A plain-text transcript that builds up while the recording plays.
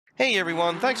Hey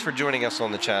everyone, thanks for joining us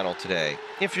on the channel today.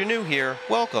 If you're new here,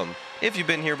 welcome. If you've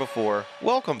been here before,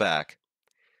 welcome back.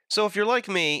 So if you're like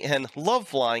me and love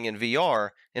flying in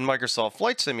VR in Microsoft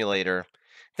Flight Simulator,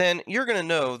 then you're going to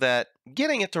know that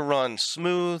getting it to run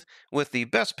smooth with the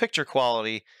best picture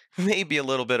quality may be a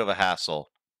little bit of a hassle.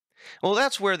 Well,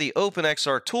 that's where the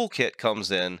OpenXr ToolKit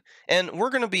comes in, and we're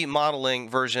going to be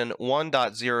modeling version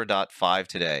 1.0.5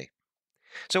 today.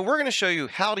 So we're going to show you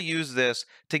how to use this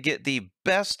to get the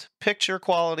best picture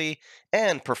quality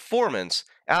and performance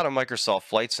out of Microsoft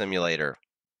Flight Simulator.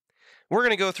 We're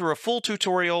going to go through a full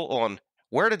tutorial on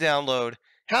where to download,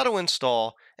 how to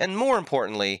install, and more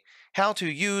importantly, how to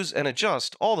use and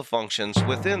adjust all the functions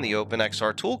within the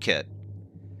OpenXr ToolKit.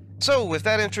 So if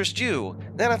that interests you,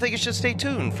 then I think you should stay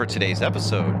tuned for today's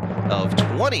episode of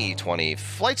 2020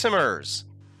 Flight Simmers.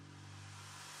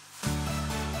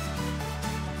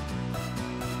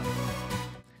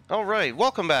 Alright,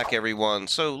 welcome back everyone.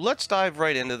 So let's dive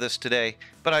right into this today,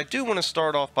 but I do want to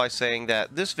start off by saying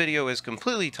that this video is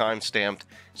completely time-stamped,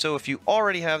 so if you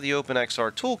already have the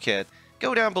OpenXr ToolKit,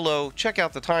 go down below, check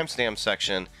out the timestamp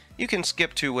section. You can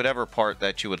skip to whatever part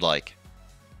that you would like.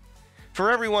 For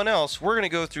everyone else, we're going to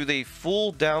go through the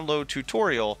full download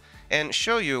tutorial and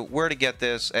show you where to get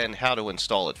this and how to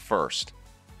install it first.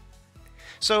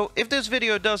 So if this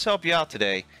video does help you out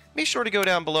today, be sure to go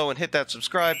down below and hit that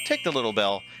subscribe, tick the little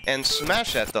bell, and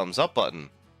smash that thumbs up button.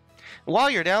 While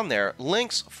you're down there,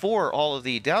 links for all of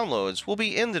the downloads will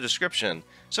be in the description,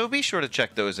 so be sure to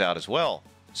check those out as well.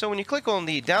 So when you click on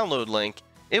the download link,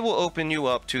 it will open you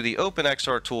up to the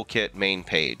OpenXr ToolKit main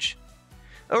page.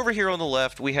 Over here on the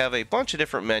left, we have a bunch of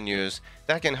different menus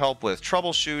that can help with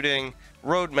troubleshooting,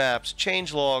 roadmaps,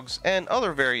 changelogs, and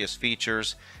other various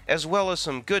features, as well as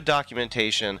some good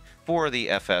documentation for the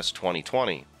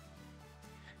FS2020.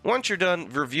 Once you're done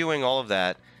reviewing all of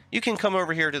that, you can come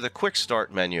over here to the Quick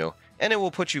Start menu, and it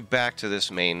will put you back to this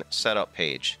main setup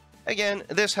page. Again,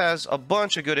 this has a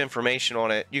bunch of good information on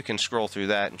it. You can scroll through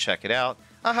that and check it out.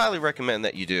 I highly recommend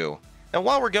that you do. Now,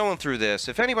 while we're going through this,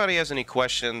 if anybody has any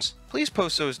questions, please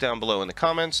post those down below in the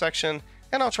comments section,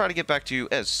 and I'll try to get back to you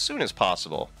as soon as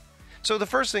possible. So the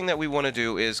first thing that we want to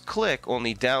do is click on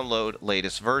the Download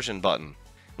Latest Version button.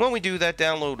 When we do, that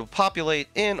download will populate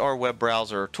in our web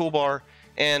browser toolbar,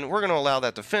 and we're going to allow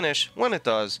that to finish. When it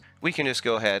does, we can just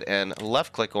go ahead and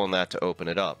left click on that to open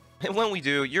it up. And when we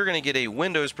do, you're going to get a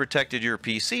Windows Protected Your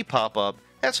PC pop-up.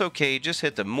 That's okay, just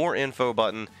hit the More Info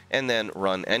button and then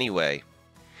Run Anyway.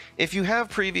 If you have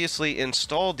previously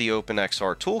installed the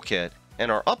OpenXr ToolKit and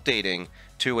are updating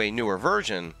to a newer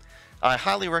version, I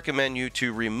highly recommend you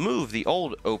to remove the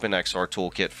old OpenXr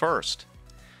ToolKit first.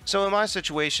 So in my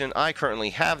situation, I currently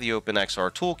have the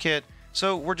OpenXr ToolKit,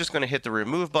 so we're just going to hit the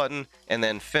remove button and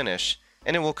then finish,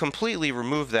 and it will completely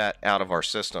remove that out of our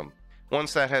system.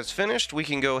 Once that has finished, we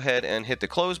can go ahead and hit the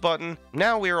close button.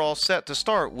 Now we are all set to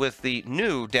start with the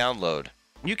new download.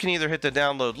 You can either hit the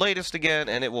download latest again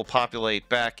and it will populate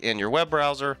back in your web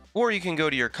browser, or you can go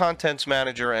to your contents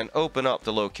manager and open up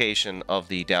the location of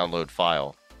the download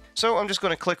file. So I'm just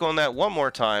going to click on that one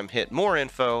more time, hit More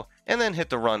Info, and then hit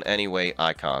the Run Anyway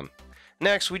icon.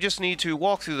 Next, we just need to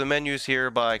walk through the menus here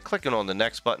by clicking on the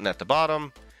Next button at the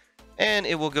bottom, and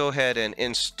it will go ahead and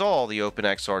install the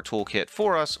OpenXr ToolKit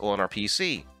for us on our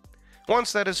PC.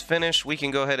 Once that is finished, we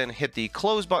can go ahead and hit the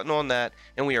Close button on that,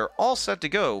 and we are all set to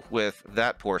go with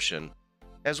that portion.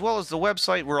 As well as the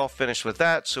website, we're all finished with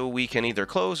that, so we can either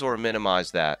close or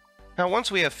minimize that. Now,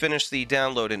 once we have finished the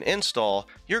download and install,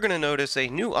 you're going to notice a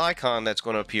new icon that's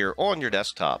going to appear on your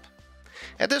desktop.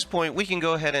 At this point, we can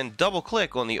go ahead and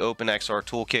double-click on the OpenXr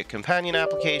ToolKit companion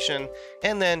application,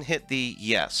 and then hit the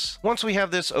Yes. Once we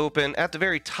have this open, at the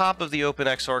very top of the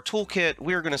OpenXr ToolKit,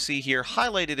 we're going to see here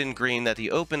highlighted in green that the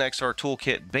OpenXr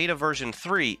ToolKit Beta version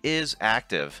 3 is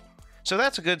active. So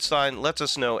that's a good sign, lets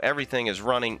us know everything is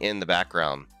running in the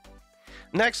background.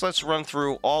 Next, let's run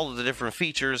through all of the different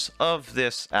features of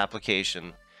this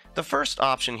application. The first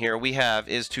option here we have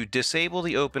is to disable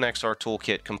the OpenXr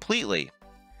ToolKit completely.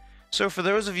 So for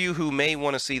those of you who may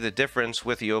want to see the difference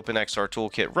with the OpenXr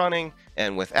ToolKit running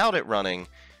and without it running,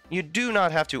 you do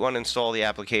not have to uninstall the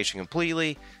application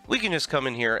completely. We can just come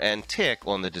in here and tick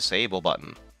on the Disable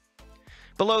button.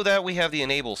 Below that, we have the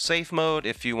Enable Safe Mode.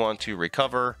 If you want to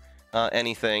recover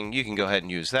anything, you can go ahead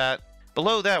and use that.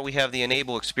 Below that, we have the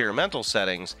Enable Experimental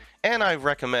Settings, and I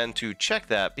recommend to check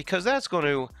that because that's going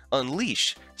to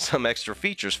unleash some extra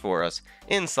features for us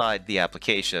inside the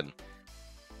application.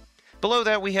 Below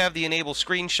that, we have the Enable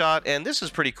Screenshot, and this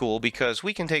is pretty cool because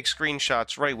we can take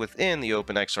screenshots right within the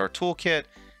OpenXr ToolKit,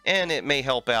 and it may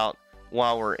help out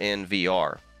while we're in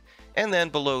VR. And then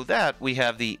below that, we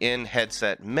have the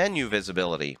in-headset menu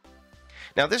visibility.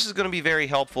 Now this is going to be very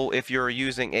helpful if you're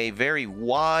using a very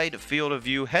wide field of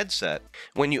view headset.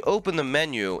 When you open the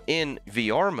menu in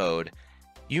VR mode,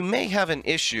 you may have an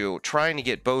issue trying to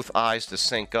get both eyes to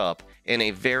sync up in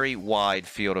a very wide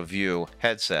field of view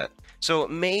headset. So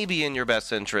it may be in your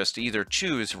best interest to either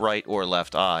choose right or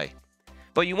left eye.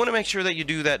 But you want to make sure that you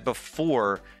do that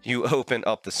before you open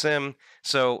up the sim,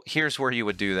 so here's where you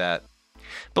would do that.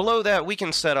 Below that, we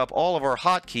can set up all of our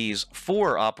hotkeys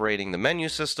for operating the menu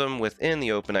system within the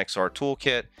OpenXr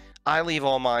ToolKit. I leave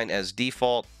all mine as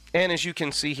default, and as you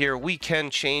can see here, we can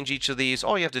change each of these.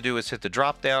 All you have to do is hit the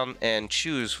drop down and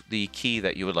choose the key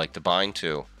that you would like to bind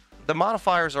to. The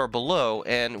modifiers are below,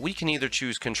 and we can either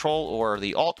choose Control or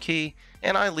the Alt key,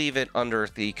 and I leave it under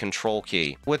the Control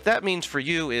key. What that means for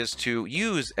you is to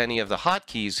use any of the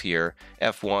hotkeys here,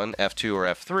 F1, F2, or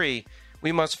F3,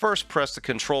 we must first press the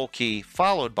Control key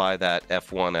followed by that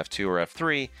F1, F2, or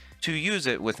F3 to use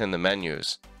it within the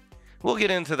menus. We'll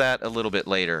get into that a little bit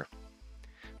later.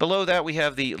 Below that, we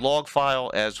have the log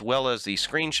file as well as the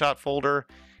screenshot folder.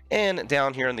 And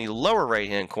down here in the lower right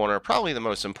hand corner, probably the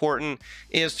most important,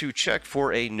 is to check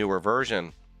for a newer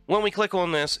version. When we click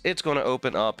on this, it's going to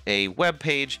open up a web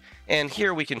page, and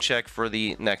here we can check for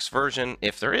the next version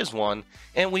if there is one,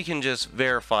 and we can just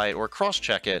verify it or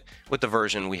cross-check it with the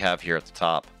version we have here at the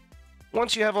top.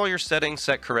 Once you have all your settings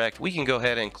set correct, we can go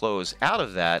ahead and close out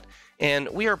of that, and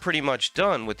we are pretty much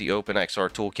done with the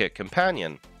OpenXr ToolKit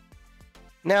companion.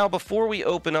 Now, before we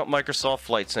open up Microsoft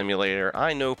Flight Simulator,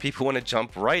 I know people want to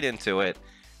jump right into it.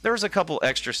 There's a couple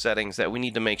extra settings that we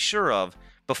need to make sure of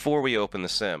before we open the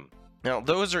sim. Now,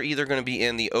 those are either going to be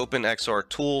in the OpenXr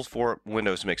tools for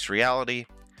Windows Mixed Reality,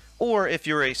 or if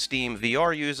you're a Steam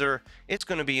VR user, it's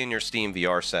going to be in your Steam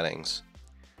VR settings.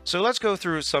 So let's go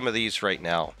through some of these right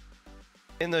now.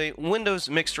 In the Windows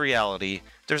Mixed Reality,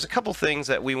 there's a couple things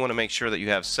that we want to make sure that you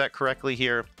have set correctly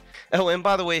here. Oh, and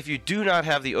by the way, if you do not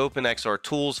have the OpenXr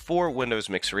tools for Windows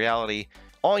Mixed Reality,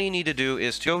 all you need to do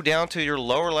is to go down to your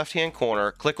lower left-hand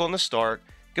corner, click on the Start,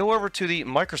 go over to the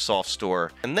Microsoft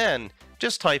Store, and then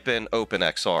just type in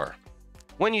OpenXr.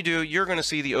 When you do, you're going to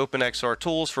see the OpenXr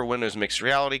tools for Windows Mixed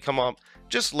Reality come up.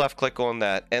 Just left-click on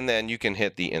that, and then you can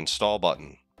hit the Install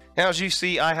button. Now, as you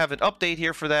see, I have an update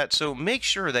here for that, so make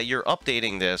sure that you're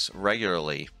updating this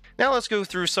regularly. Now let's go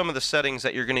through some of the settings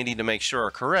that you're going to need to make sure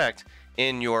are correct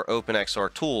in your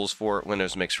OpenXr tools for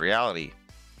Windows Mixed Reality.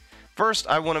 First,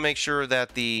 I want to make sure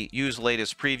that the Use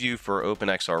Latest Preview for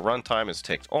OpenXr Runtime is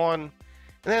ticked on.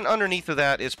 And then underneath of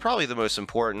that is probably the most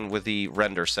important with the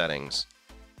render settings.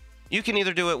 You can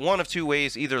either do it one of two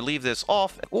ways, either leave this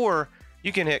off, or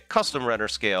you can hit Custom Render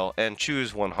Scale and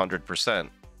choose 100%.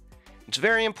 It's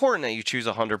very important that you choose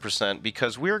 100%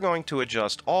 because we're going to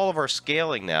adjust all of our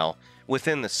scaling now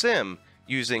within the sim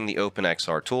using the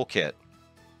OpenXr ToolKit.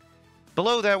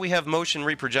 Below that, we have motion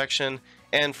reprojection,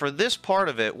 and for this part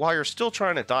of it, while you're still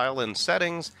trying to dial in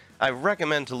settings, I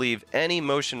recommend to leave any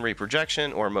motion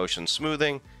reprojection or motion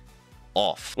smoothing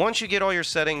off. Once you get all your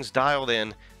settings dialed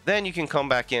in, then you can come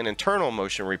back in and turn on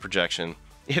motion reprojection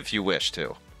if you wish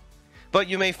to. But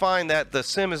you may find that the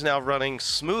sim is now running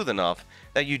smooth enough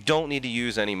that you don't need to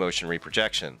use any motion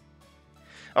reprojection.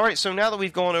 Alright, so now that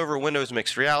we've gone over Windows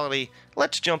Mixed Reality,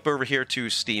 let's jump over here to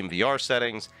Steam VR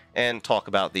settings and talk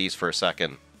about these for a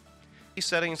second. These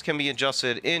settings can be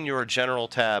adjusted in your General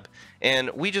tab, and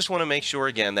we just want to make sure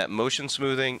again that motion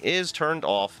smoothing is turned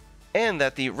off and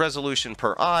that the resolution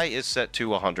per eye is set to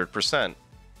 100%.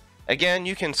 Again,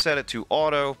 you can set it to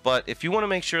auto, but if you want to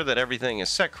make sure that everything is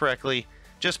set correctly,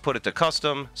 just put it to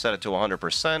custom, set it to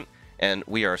 100%, and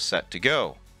we are set to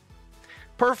go.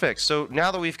 Perfect, so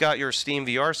now that we've got your Steam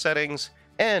VR settings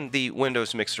and the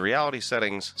Windows Mixed Reality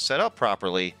settings set up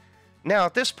properly, now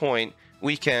at this point,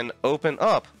 we can open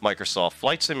up Microsoft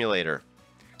Flight Simulator.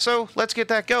 So let's get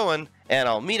that going, and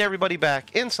I'll meet everybody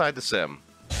back inside the sim.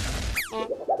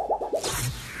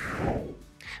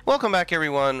 Welcome back,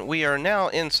 everyone. We are now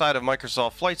inside of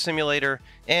Microsoft Flight Simulator,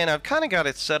 and I've kind of got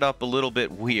it set up a little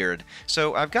bit weird.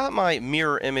 So I've got my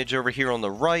mirror image over here on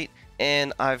the right,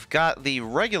 and I've got the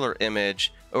regular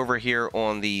image over here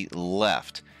on the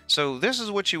left. So this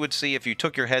is what you would see if you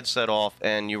took your headset off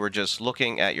and you were just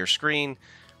looking at your screen.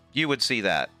 You would see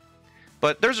that.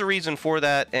 But there's a reason for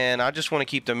that, and I just want to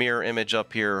keep the mirror image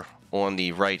up here on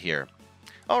the right here.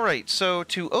 Alright, so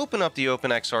to open up the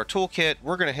OpenXr ToolKit,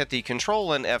 we're going to hit the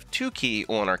Control and F2 key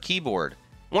on our keyboard.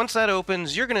 Once that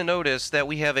opens, you're going to notice that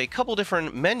we have a couple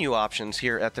different menu options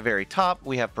here at the very top.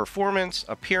 We have Performance,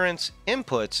 Appearance,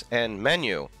 Inputs, and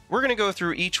Menu. We're going to go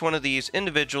through each one of these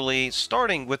individually,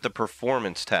 starting with the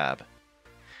Performance tab.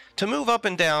 To move up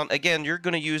and down, again, you're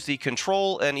going to use the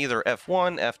Control and either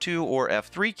F1, F2, or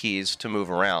F3 keys to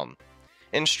move around.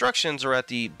 Instructions are at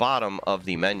the bottom of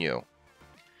the menu.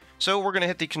 So we're going to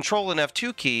hit the Control and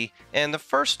F2 key, and the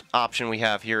first option we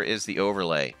have here is the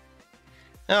overlay.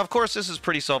 Now, of course, this is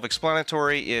pretty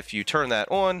self-explanatory. If you turn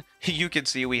that on, you can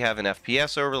see we have an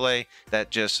FPS overlay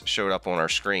that just showed up on our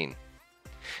screen.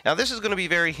 Now, this is going to be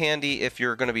very handy if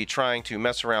you're going to be trying to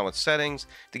mess around with settings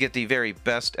to get the very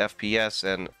best FPS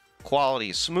and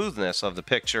quality smoothness of the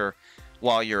picture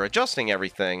while you're adjusting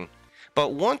everything.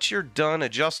 But once you're done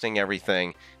adjusting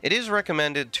everything, it is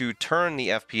recommended to turn the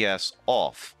FPS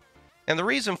off. And the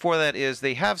reason for that is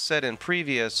they have said in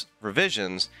previous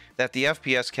revisions that the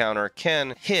FPS counter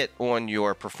can hit on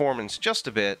your performance just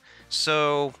a bit,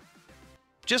 so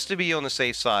just to be on the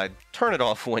safe side, turn it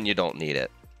off when you don't need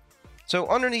it. So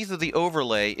underneath of the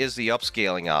overlay is the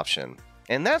upscaling option.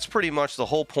 And that's pretty much the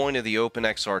whole point of the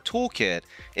OpenXr ToolKit,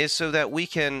 is so that we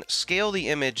can scale the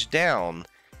image down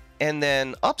and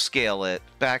then upscale it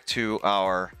back to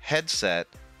our headset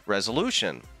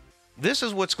resolution. This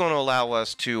is what's going to allow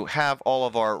us to have all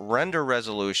of our render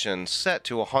resolution set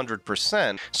to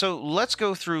 100%. So let's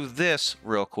go through this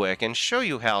real quick and show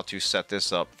you how to set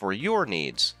this up for your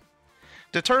needs.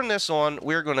 To turn this on,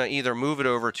 we're going to either move it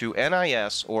over to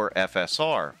NIS or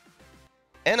FSR.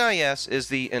 NIS is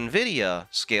the NVIDIA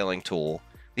scaling tool.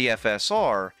 The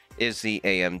FSR is the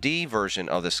AMD version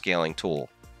of the scaling tool.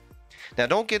 Now,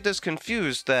 don't get this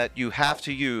confused that you have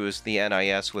to use the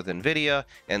NIS with NVIDIA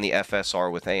and the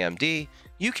FSR with AMD.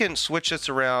 You can switch this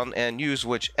around and use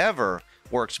whichever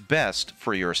works best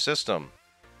for your system.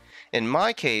 In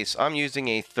my case, I'm using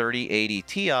a 3080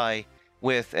 Ti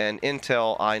with an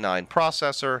Intel i9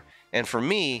 processor, and for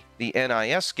me, the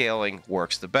NIS scaling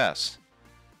works the best.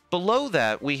 Below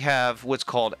that, we have what's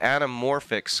called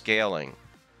anamorphic scaling.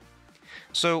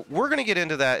 So we're going to get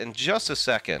into that in just a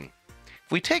second.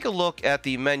 If we take a look at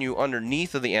the menu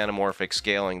underneath of the anamorphic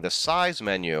scaling, the size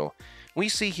menu, we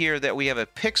see here that we have a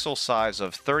pixel size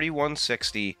of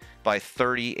 3160 by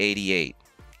 3088.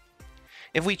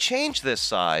 If we change this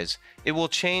size, it will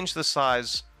change the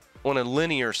size on a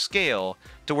linear scale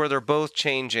to where they're both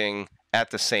changing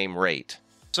at the same rate.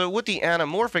 So what the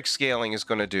anamorphic scaling is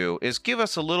going to do is give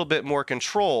us a little bit more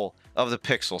control of the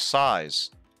pixel size.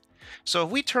 So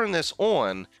if we turn this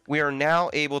on, we are now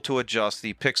able to adjust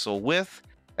the pixel width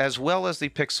as well as the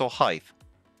pixel height.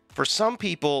 For some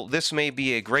people, this may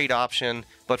be a great option,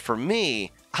 but for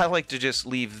me, I like to just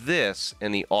leave this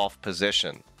in the off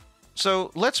position.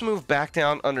 So let's move back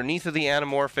down underneath of the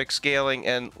anamorphic scaling,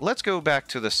 and let's go back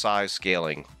to the size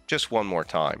scaling just one more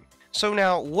time. So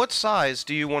now, what size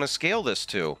do you want to scale this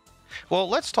to? Well,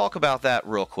 let's talk about that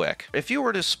real quick. If you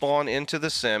were to spawn into the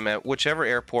sim at whichever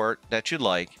airport that you'd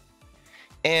like,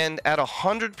 and at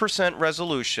 100%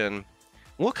 resolution,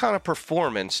 what kind of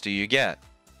performance do you get?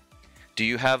 Do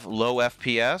you have low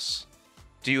FPS?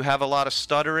 Do you have a lot of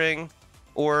stuttering?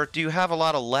 Or do you have a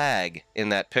lot of lag in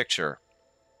that picture?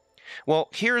 Well,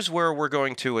 here's where we're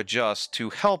going to adjust to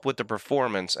help with the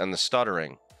performance and the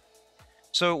stuttering.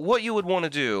 So what you would want to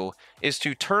do is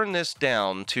to turn this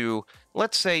down to,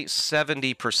 let's say,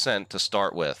 70% to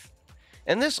start with.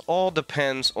 And this all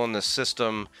depends on the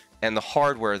system and the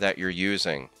hardware that you're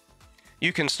using.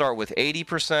 You can start with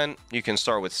 80%, you can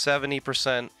start with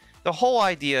 70%. The whole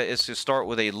idea is to start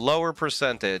with a lower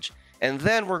percentage, and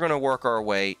then we're going to work our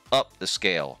way up the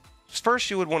scale. First,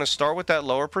 you would want to start with that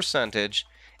lower percentage,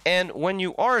 and when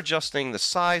you are adjusting the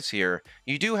size here,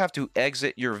 you do have to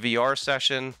exit your VR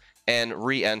session and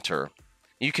re-enter.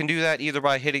 You can do that either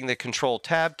by hitting the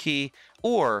Control-Tab key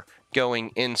or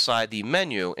going inside the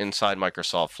menu inside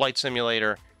Microsoft Flight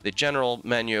Simulator, the general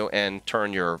menu, and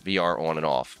turn your VR on and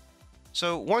off.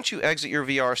 So once you exit your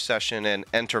VR session and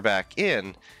enter back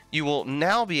in, you will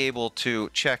now be able to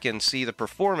check and see the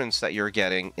performance that you're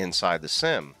getting inside the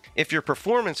sim. If your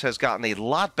performance has gotten a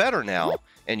lot better now,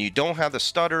 and you don't have the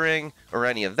stuttering or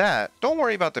any of that, don't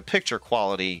worry about the picture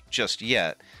quality just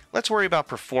yet. Let's worry about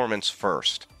performance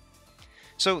first.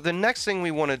 So the next thing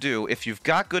we want to do, if you've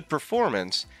got good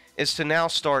performance, is to now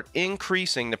start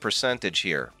increasing the percentage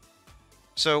here.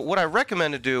 So what I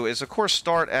recommend to do is, of course,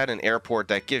 start at an airport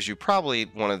that gives you probably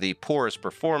one of the poorest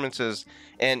performances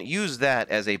and use that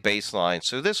as a baseline.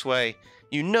 So this way,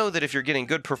 you know that if you're getting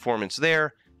good performance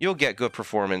there, you'll get good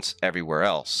performance everywhere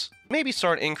else. Maybe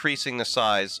start increasing the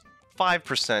size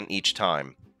 5% each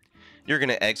time. You're going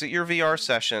to exit your VR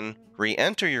session,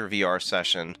 re-enter your VR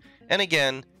session, and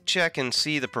again, check and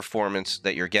see the performance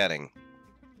that you're getting.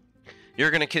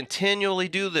 You're going to continually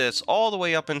do this all the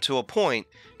way up into a point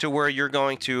to where you're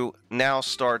going to now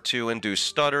start to induce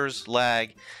stutters,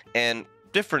 lag, and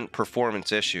different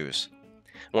performance issues.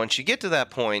 Once you get to that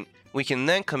point, we can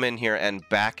then come in here and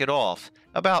back it off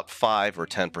about 5 or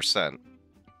 10%.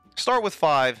 Start with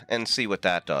 5 and see what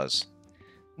that does.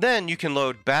 Then you can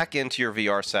load back into your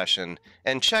VR session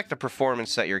and check the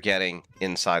performance that you're getting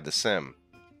inside the sim.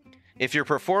 If your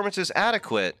performance is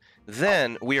adequate,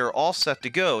 then we are all set to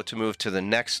go to move to the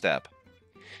next step.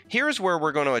 Here's where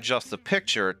we're going to adjust the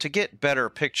picture to get better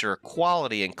picture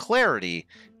quality and clarity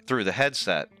through the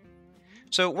headset.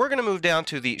 So we're going to move down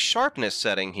to the sharpness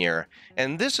setting here,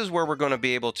 and this is where we're going to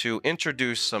be able to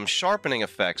introduce some sharpening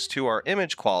effects to our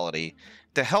image quality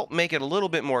to help make it a little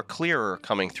bit more clearer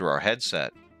coming through our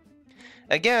headset.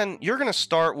 Again, you're going to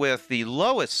start with the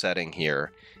lowest setting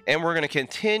here, and we're going to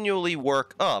continually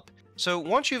work up. So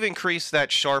once you've increased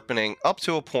that sharpening up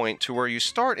to a point to where you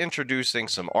start introducing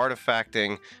some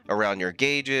artifacting around your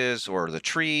gauges or the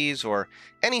trees or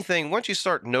anything, once you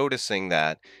start noticing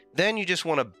that, then you just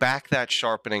want to back that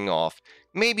sharpening off,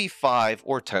 maybe 5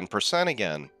 or 10%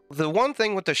 again. The one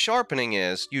thing with the sharpening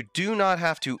is you do not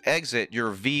have to exit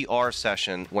your VR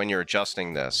session when you're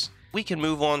adjusting this. We can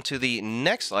move on to the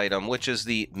next item, which is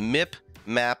the MIP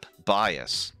map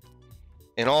bias.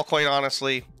 And all quite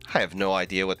honestly, I have no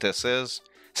idea what this is.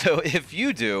 So if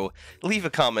you do, leave a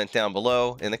comment down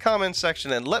below in the comments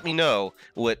section and let me know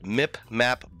what MIP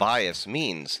map bias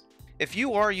means. If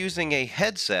you are using a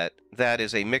headset that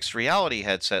is a mixed reality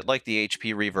headset like the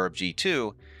HP Reverb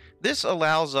G2, this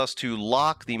allows us to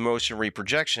lock the motion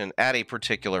reprojection at a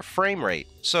particular frame rate.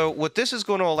 So what this is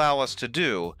going to allow us to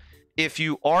do, if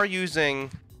you are using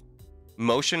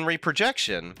motion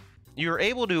reprojection, you're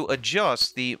able to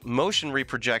adjust the motion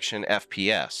reprojection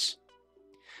FPS.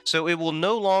 So it will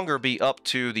no longer be up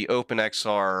to the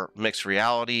OpenXr mixed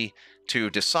reality to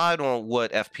decide on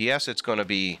what FPS it's going to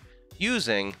be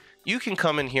using. You can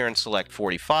come in here and select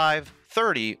 45,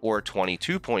 30, or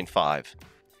 22.5.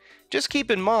 Just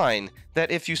keep in mind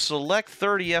that if you select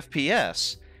 30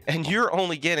 FPS and you're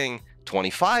only getting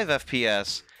 25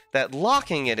 FPS, that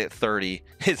locking it at 30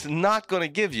 is not going to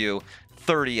give you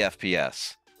 30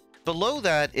 FPS. Below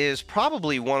that is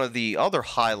probably one of the other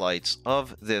highlights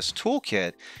of this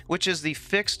toolkit, which is the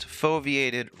fixed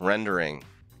foveated rendering.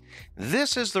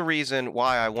 This is the reason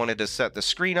why I wanted to set the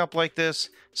screen up like this,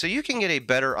 so you can get a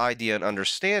better idea and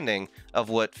understanding of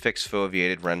what fixed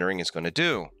foveated rendering is going to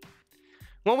do.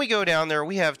 When we go down there,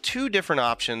 we have two different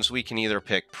options. We can either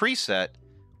pick preset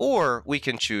or we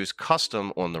can choose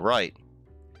custom on the right.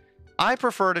 I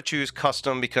prefer to choose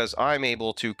custom because I'm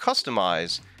able to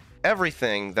customize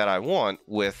everything that I want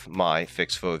with my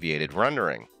fixed foveated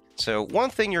rendering. So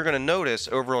one thing you're going to notice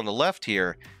over on the left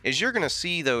here is you're going to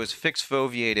see those fixed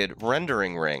foveated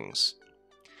rendering rings.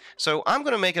 So I'm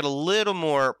going to make it a little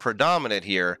more predominant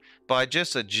here by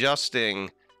just adjusting.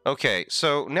 Okay,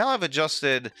 so now I've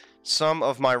adjusted some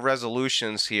of my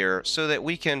resolutions here so that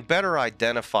we can better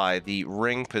identify the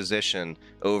ring position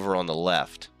over on the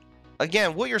left.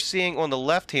 Again, what you're seeing on the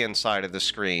left-hand side of the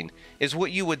screen is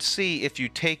what you would see if you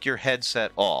take your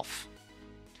headset off.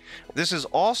 This is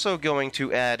also going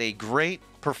to add a great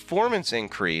performance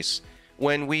increase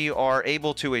when we are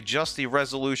able to adjust the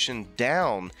resolution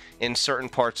down in certain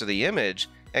parts of the image,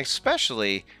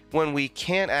 especially when we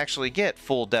can't actually get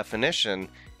full definition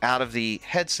out of the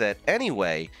headset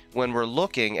anyway when we're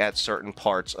looking at certain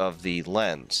parts of the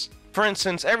lens. For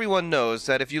instance, everyone knows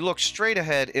that if you look straight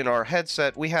ahead in our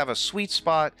headset, we have a sweet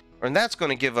spot, and that's going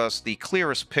to give us the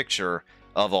clearest picture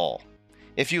of all.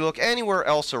 If you look anywhere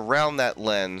else around that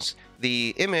lens,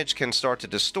 the image can start to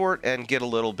distort and get a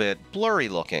little bit blurry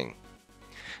looking.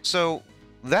 So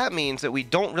that means that we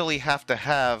don't really have to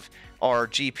have our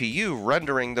GPU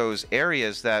rendering those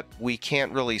areas that we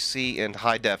can't really see in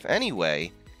high def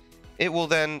anyway. It will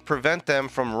then prevent them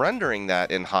from rendering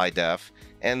that in high def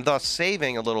and thus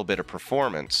saving a little bit of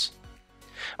performance.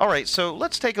 Alright, so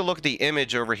let's take a look at the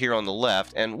image over here on the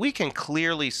left, and we can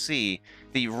clearly see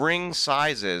the ring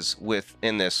sizes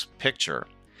within this picture.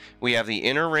 We have the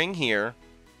inner ring here,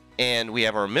 and we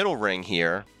have our middle ring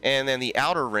here, and then the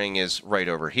outer ring is right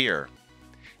over here.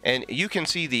 And you can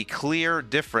see the clear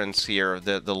difference here,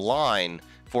 the line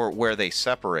for where they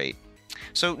separate.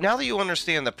 So now that you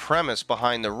understand the premise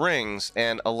behind the rings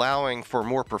and allowing for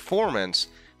more performance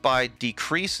by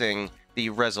decreasing the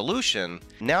resolution,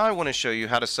 now I want to show you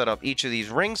how to set up each of these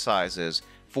ring sizes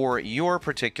for your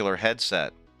particular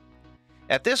headset.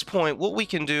 At this point, what we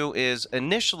can do is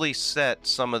initially set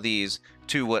some of these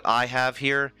to what I have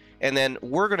here, and then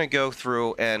we're going to go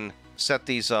through and set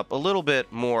these up a little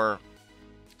bit more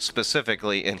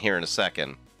specifically in here in a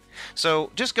second. So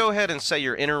just go ahead and set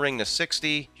your inner ring to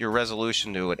 60, your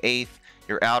resolution to an 1/8,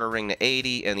 your outer ring to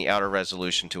 80, and the outer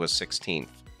resolution to a 1/16.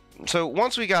 So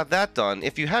once we got that done,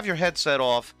 if you have your headset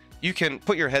off, you can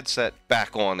put your headset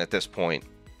back on at this point.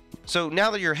 So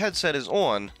now that your headset is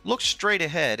on, look straight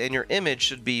ahead and your image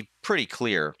should be pretty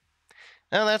clear.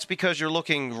 Now that's because you're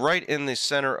looking right in the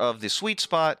center of the sweet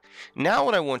spot. Now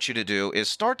what I want you to do is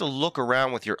start to look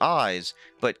around with your eyes,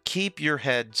 but keep your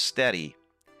head steady.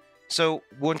 So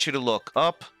I want you to look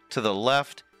up, to the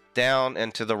left, down,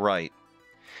 and to the right.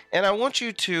 And I want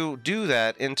you to do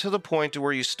that until the point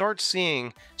where you start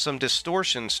seeing some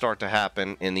distortion start to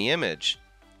happen in the image,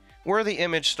 where the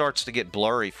image starts to get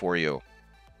blurry for you.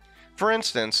 For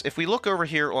instance, if we look over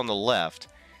here on the left,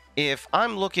 if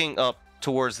I'm looking up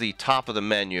towards the top of the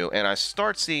menu and I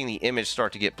start seeing the image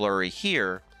start to get blurry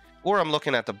here, or I'm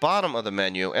looking at the bottom of the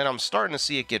menu and I'm starting to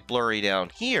see it get blurry down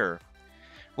here,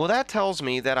 well, that tells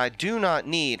me that I do not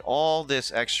need all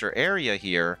this extra area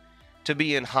here to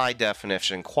be in high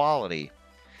definition quality.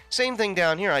 Same thing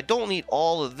down here. I don't need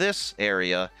all of this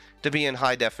area to be in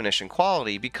high definition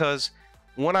quality because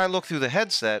when I look through the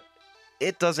headset,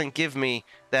 it doesn't give me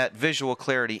that visual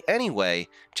clarity anyway,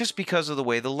 just because of the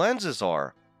way the lenses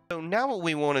are. So now what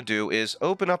we want to do is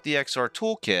open up the XR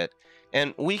ToolKit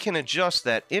and we can adjust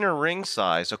that inner ring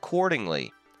size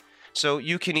accordingly. So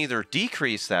you can either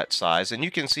decrease that size, and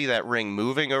you can see that ring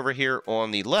moving over here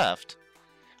on the left,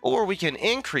 or we can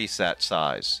increase that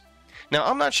size. Now,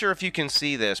 I'm not sure if you can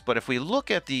see this, but if we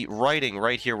look at the writing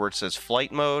right here where it says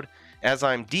flight mode, as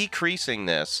I'm decreasing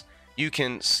this, you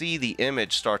can see the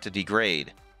image start to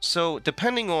degrade. So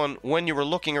depending on when you were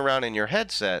looking around in your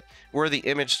headset, where the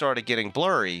image started getting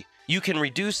blurry, you can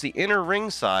reduce the inner ring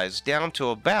size down to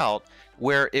about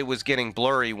where it was getting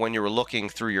blurry when you were looking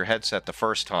through your headset the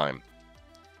first time.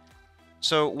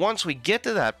 So once we get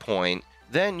to that point,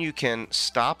 then you can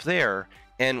stop there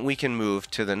and we can move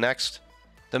to the next.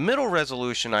 The middle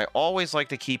resolution I always like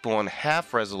to keep on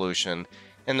half resolution,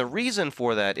 and the reason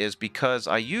for that is because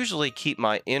I usually keep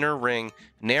my inner ring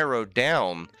narrowed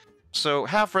down. So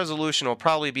half resolution will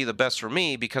probably be the best for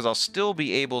me because I'll still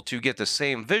be able to get the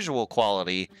same visual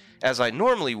quality as I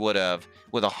normally would have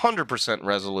with 100%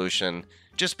 resolution,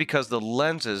 just because the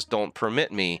lenses don't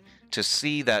permit me to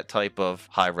see that type of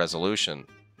high resolution.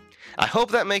 I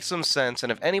hope that makes some sense,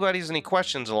 and if anybody has any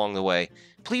questions along the way,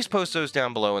 please post those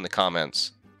down below in the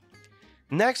comments.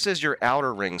 Next is your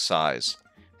outer ring size.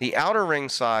 The outer ring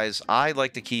size I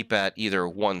like to keep at either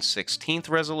 1/16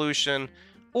 resolution,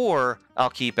 or I'll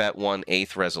keep at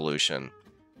 1/8 resolution.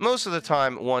 Most of the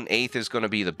time, 1/8 is going to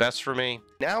be the best for me.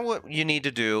 Now what you need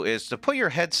to do is to put your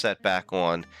headset back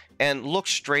on and look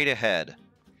straight ahead.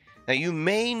 Now you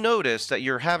may notice that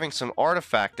you're having some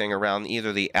artifacting around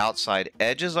either the outside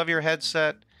edges of your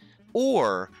headset,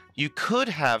 or you could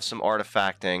have some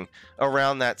artifacting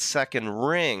around that second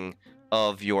ring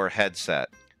of your headset.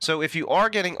 So if you are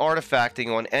getting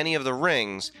artifacting on any of the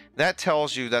rings, that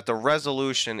tells you that the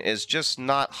resolution is just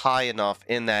not high enough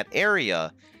in that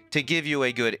area to give you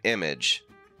a good image.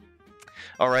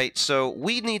 Alright, so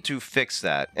we need to fix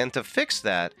that. And to fix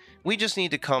that, we just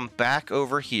need to come back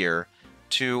over here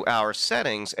to our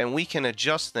settings and we can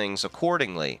adjust things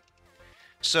accordingly.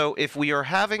 So if we are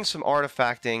having some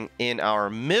artifacting in our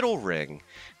middle ring,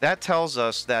 that tells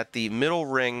us that the middle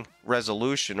ring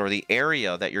resolution, or the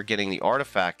area that you're getting the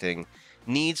artifacting,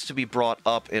 needs to be brought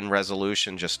up in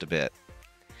resolution just a bit.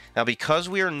 Now because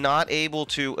we are not able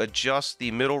to adjust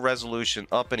the middle resolution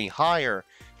up any higher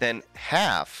than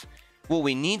half, what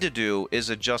we need to do is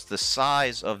adjust the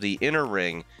size of the inner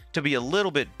ring to be a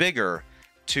little bit bigger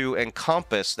to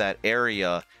encompass that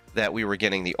area that we were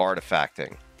getting the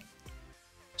artifacting.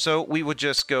 So we would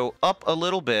just go up a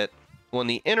little bit on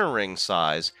the inner ring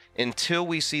size until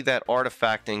we see that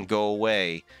artifacting go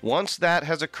away. Once that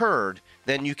has occurred,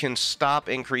 then you can stop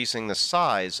increasing the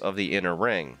size of the inner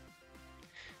ring.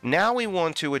 Now we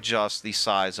want to adjust the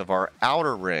size of our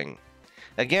outer ring.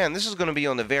 Again, this is going to be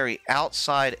on the very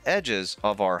outside edges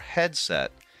of our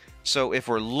headset. So if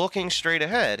we're looking straight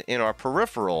ahead in our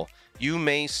peripheral, you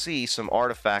may see some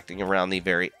artifacting around the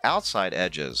very outside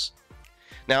edges.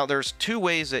 Now there's two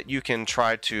ways that you can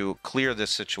try to clear this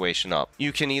situation up.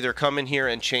 You can either come in here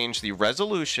and change the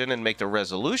resolution and make the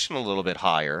resolution a little bit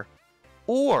higher,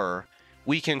 or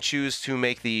we can choose to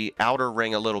make the outer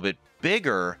ring a little bit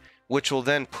bigger, which will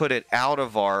then put it out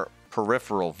of our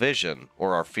peripheral vision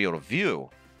or our field of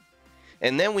view.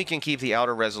 And then we can keep the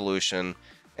outer resolution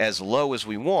as low as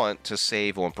we want to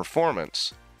save on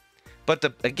performance. But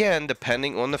again,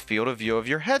 depending on the field of view of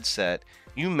your headset,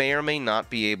 you may or may not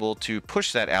be able to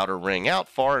push that outer ring out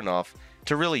far enough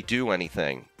to really do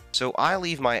anything. So I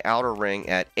leave my outer ring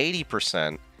at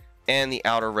 80% and the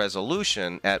outer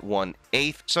resolution at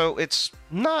 1/8. So it's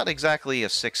not exactly a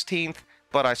 16th,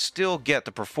 but I still get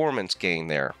the performance gain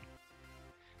there.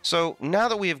 So now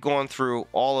that we have gone through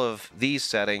all of these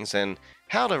settings and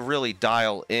how to really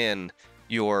dial in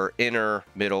your inner,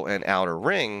 middle, and outer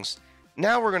rings,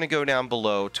 now we're going to go down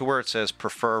below to where it says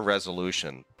Prefer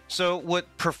Resolution. So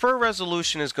what Prefer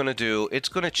Resolution is going to do, it's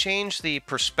going to change the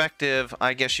perspective,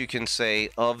 I guess you can say,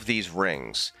 of these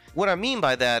rings. What I mean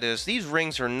by that is these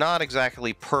rings are not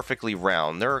exactly perfectly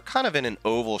round. They're kind of in an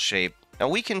oval shape. Now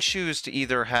we can choose to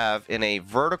either have in a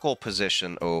vertical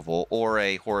position oval or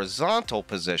a horizontal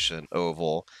position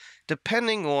oval,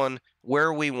 depending on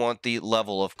where we want the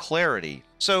level of clarity.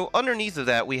 So underneath of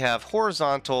that, we have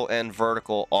horizontal and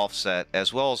vertical offset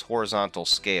as well as horizontal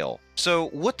scale. So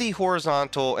what the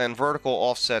horizontal and vertical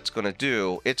offset's going to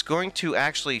do, it's going to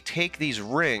actually take these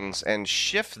rings and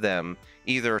shift them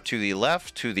either to the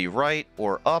left, to the right,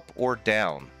 or up or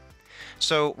down.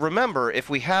 So remember,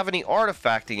 if we have any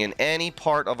artifacting in any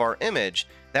part of our image,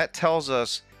 that tells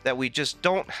us that we just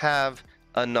don't have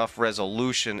enough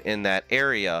resolution in that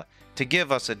area to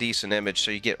give us a decent image,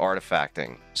 so you get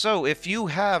artifacting. So if you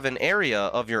have an area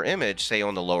of your image, say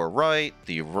on the lower right,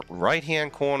 the right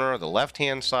hand corner, the left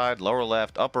hand side, lower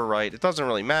left, upper right, it doesn't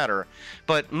really matter,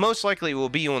 but most likely it will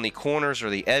be on the corners or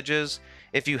the edges.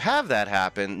 If you have that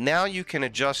happen, now you can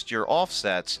adjust your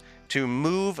offsets to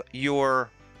move your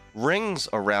rings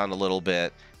around a little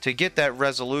bit to get that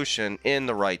resolution in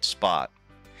the right spot.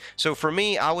 So for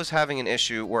me, I was having an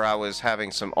issue where I was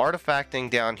having some artifacting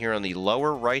down here on the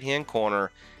lower right hand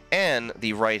corner and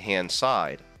the right hand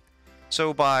side.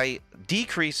 So by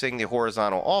decreasing the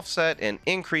horizontal offset and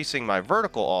increasing my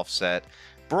vertical offset,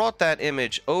 brought that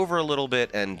image over a little bit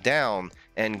and down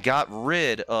and got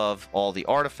rid of all the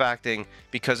artifacting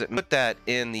because it put that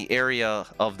in the area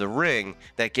of the ring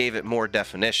that gave it more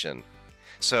definition.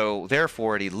 So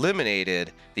therefore it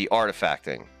eliminated the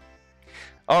artifacting.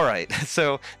 Alright,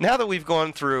 so now that we've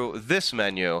gone through this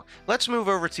menu, let's move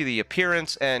over to the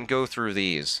appearance and go through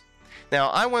these. Now,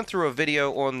 I went through a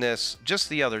video on this just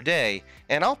the other day,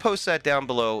 and I'll post that down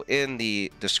below in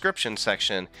the description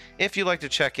section if you'd like to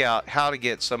check out how to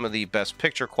get some of the best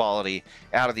picture quality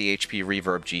out of the HP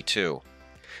Reverb G2.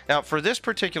 Now, for this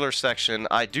particular section,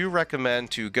 I do recommend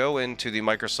to go into the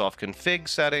Microsoft config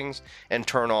settings and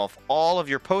turn off all of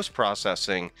your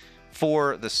post-processing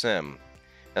for the sim.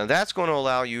 Now that's going to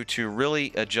allow you to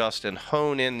really adjust and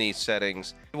hone in these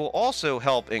settings. It will also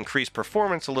help increase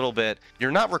performance a little bit.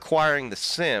 You're not requiring the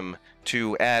sim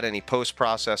to add any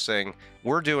post-processing.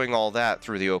 We're doing all that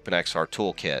through the OpenXr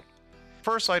ToolKit.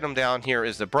 First item down here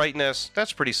is the brightness.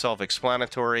 That's pretty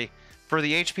self-explanatory. For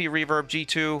the HP Reverb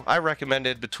G2, I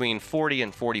recommended between 40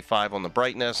 and 45 on the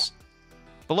brightness.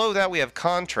 Below that we have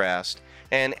contrast,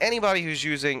 and anybody who's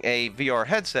using a VR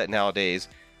headset nowadays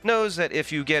knows that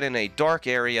if you get in a dark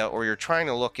area or you're trying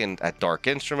to look at dark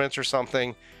instruments or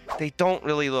something, they don't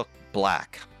really look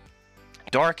black.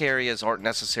 Dark areas aren't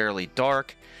necessarily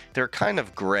dark, they're kind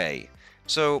of gray.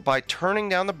 So by turning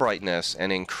down the brightness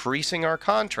and increasing our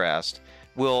contrast,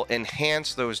 we'll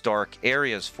enhance those dark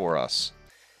areas for us.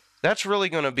 That's really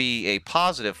going to be a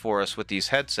positive for us with these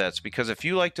headsets, because if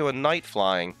you like doing night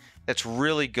flying, that's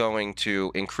really going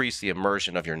to increase the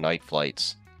immersion of your night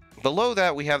flights. Below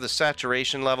that we have the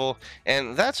saturation level,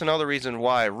 and that's another reason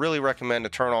why I really recommend to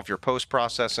turn off your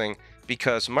post-processing,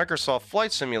 because Microsoft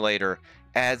Flight Simulator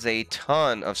adds a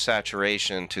ton of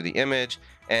saturation to the image,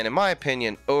 and in my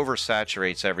opinion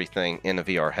oversaturates everything in a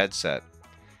VR headset.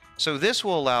 So this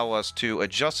will allow us to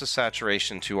adjust the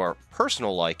saturation to our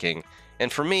personal liking,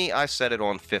 and for me I set it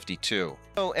on 52.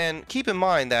 Oh, and keep in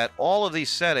mind that all of these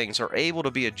settings are able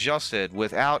to be adjusted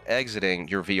without exiting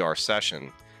your VR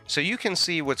session. So you can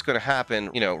see what's going to happen,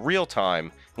 real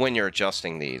time when you're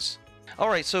adjusting these.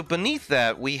 Alright, so beneath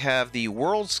that we have the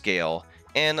world scale,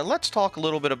 and let's talk a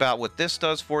little bit about what this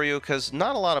does for you, because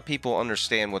not a lot of people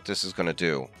understand what this is going to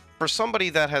do. For somebody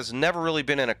that has never really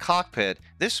been in a cockpit,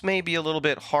 this may be a little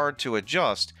bit hard to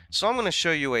adjust, so I'm going to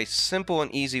show you a simple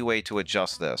and easy way to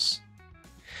adjust this.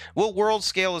 What world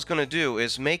scale is going to do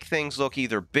is make things look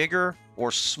either bigger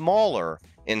or smaller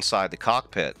inside the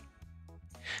cockpit.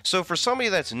 So for somebody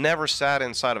that's never sat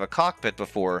inside of a cockpit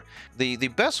before, the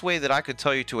best way that I could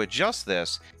tell you to adjust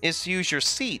this is to use your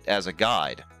seat as a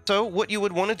guide. So what you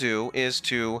would want to do is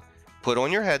to put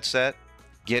on your headset,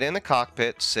 get in the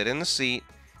cockpit, sit in the seat,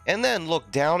 and then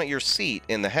look down at your seat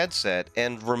in the headset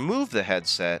and remove the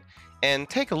headset and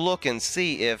take a look and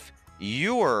see if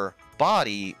your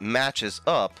body matches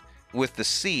up with the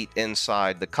seat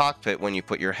inside the cockpit when you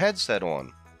put your headset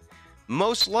on.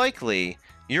 Most likely,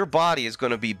 your body is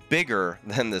going to be bigger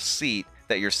than the seat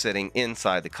that you're sitting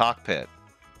inside the cockpit.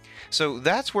 So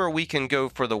that's where we can go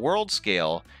for the world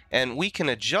scale, and we can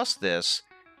adjust this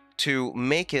to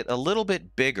make it a little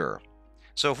bit bigger.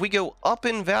 So if we go up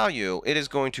in value, it is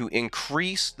going to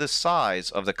increase the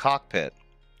size of the cockpit.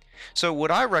 So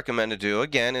what I recommend to do,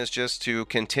 again, is just to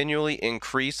continually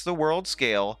increase the world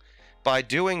scale by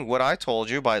doing what I told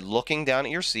you, by looking down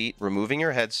at your seat, removing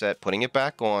your headset, putting it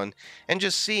back on, and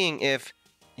just seeing if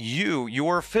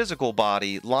your physical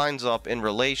body lines up in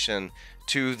relation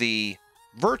to the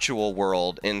virtual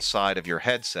world inside of your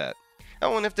headset.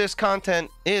 Oh, and if this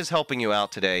content is helping you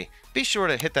out today, be sure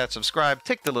to hit that subscribe,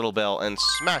 tick the little bell, and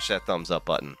smash that thumbs up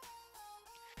button.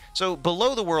 So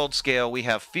below the world scale, we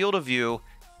have field of view.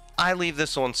 I leave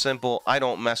this on simple. I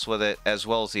don't mess with it, as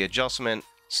well as the adjustment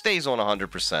stays on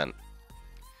 100%.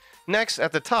 Next,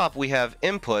 at the top, we have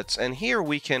inputs, and here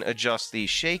we can adjust the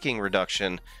shaking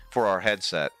reduction for our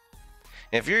headset.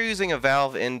 If you're using a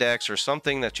valve index or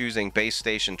something that's using base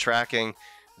station tracking,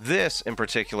 this in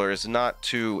particular is not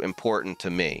too important to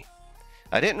me.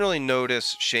 I didn't really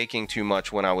notice shaking too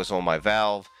much when I was on my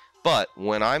valve, but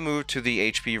when I moved to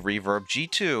the HP Reverb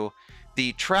G2,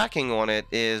 the tracking on it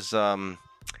is,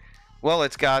 well,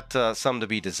 it's got some to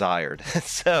be desired.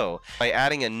 So by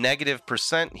adding a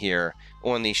 -% here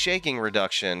on the shaking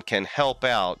reduction can help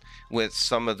out with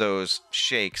some of those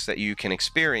shakes that you can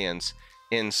experience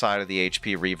inside of the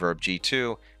HP Reverb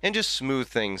G2 and just smooth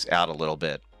things out a little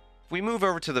bit. If we move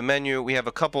over to the menu, we have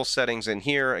a couple settings in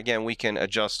here. Again, we can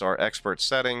adjust our expert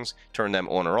settings, turn them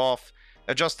on or off,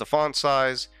 adjust the font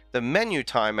size. The menu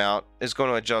timeout is going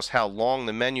to adjust how long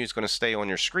the menu is going to stay on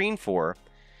your screen for.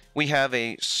 We have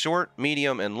a short,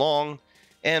 medium, and long,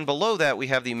 and below that we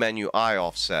have the menu eye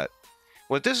offset.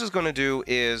 What this is going to do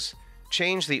is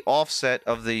change the offset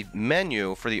of the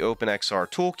menu for the OpenXr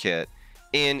ToolKit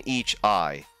in each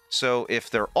eye. So if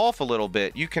they're off a little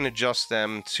bit, you can adjust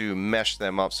them to mesh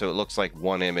them up so it looks like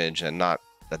one image and not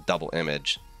a double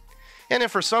image. And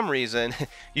if for some reason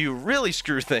you really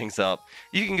screw things up,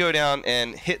 you can go down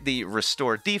and hit the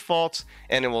restore defaults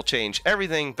and it will change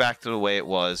everything back to the way it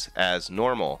was as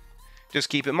normal. Just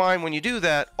keep in mind when you do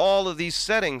that, all of these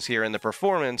settings here in the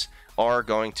performance are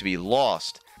going to be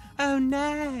lost. Oh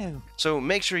no! So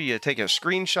make sure you take a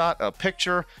screenshot, a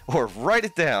picture, or write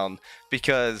it down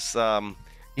because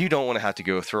you don't want to have to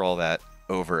go through all that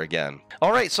over again.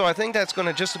 Alright, so I think that's going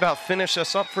to just about finish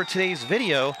us up for today's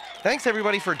video. Thanks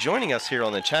everybody for joining us here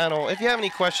on the channel. If you have any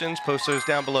questions, post those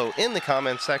down below in the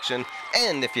comments section.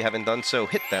 And if you haven't done so,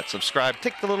 hit that subscribe,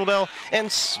 tick the little bell,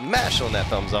 and smash on that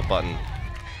thumbs up button.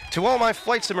 To all my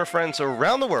Flight Simmer friends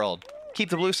around the world, keep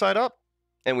the blue side up,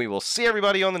 and we will see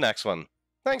everybody on the next one.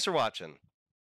 Thanks for watching.